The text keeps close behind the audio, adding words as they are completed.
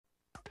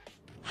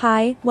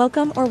Hi,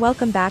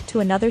 welcome back to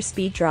another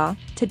speed draw.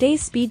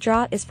 Today's speed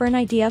draw is for an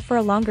idea for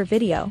a longer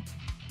video.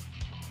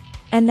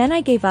 And then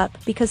I gave up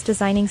because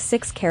designing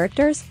 6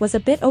 characters was a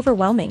bit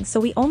overwhelming,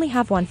 so we only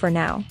have one for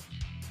now.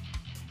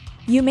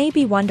 You may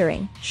be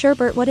wondering,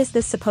 Sherbert, what is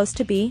this supposed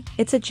to be?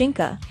 It's a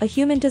Jinka, a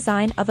human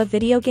design of a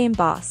video game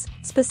boss,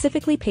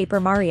 specifically Paper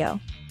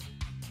Mario.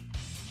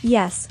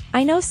 Yes,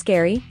 I know,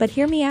 scary, but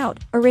hear me out.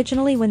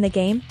 Originally, when the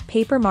game,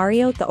 Paper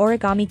Mario the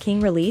Origami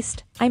King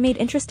released, I made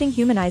interesting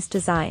humanized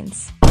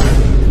designs.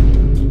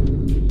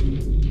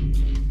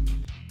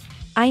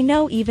 I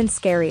know, even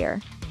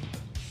scarier.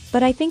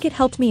 But I think it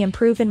helped me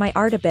improve in my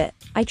art a bit.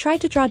 I tried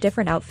to draw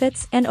different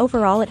outfits and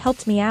overall it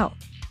helped me out.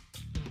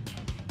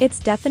 It's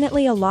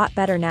definitely a lot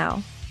better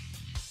now.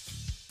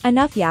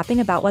 Enough yapping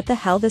about what the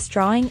hell this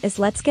drawing is,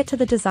 let's get to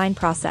the design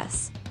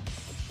process.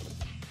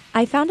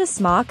 I found a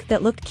smock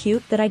that looked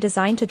cute that I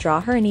designed to draw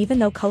her, and even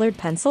though colored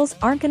pencils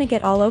aren't gonna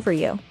get all over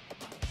you,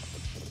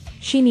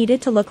 she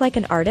needed to look like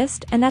an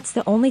artist, and that's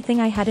the only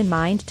thing I had in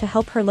mind to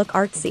help her look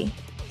artsy.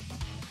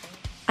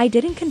 I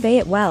didn't convey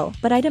it well,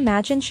 but I'd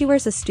imagine she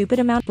wears a stupid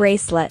amount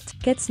bracelet,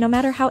 gets no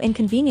matter how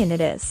inconvenient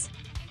it is.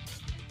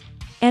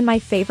 And my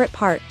favorite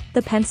part,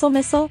 the pencil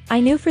missile. I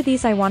knew for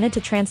these I wanted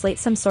to translate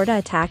some sorta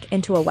attack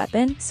into a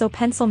weapon, so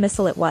pencil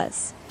missile it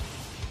was.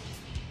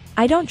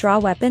 I don't draw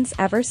weapons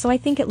ever, so I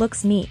think it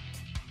looks neat.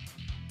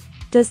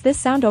 Does this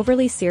sound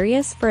overly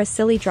serious for a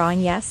silly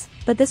drawing? Yes,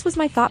 but this was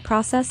my thought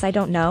process. I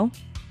don't know.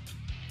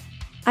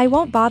 I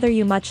won't bother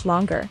you much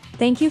longer.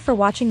 Thank you for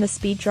watching the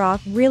speed draw,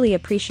 really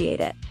appreciate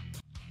it.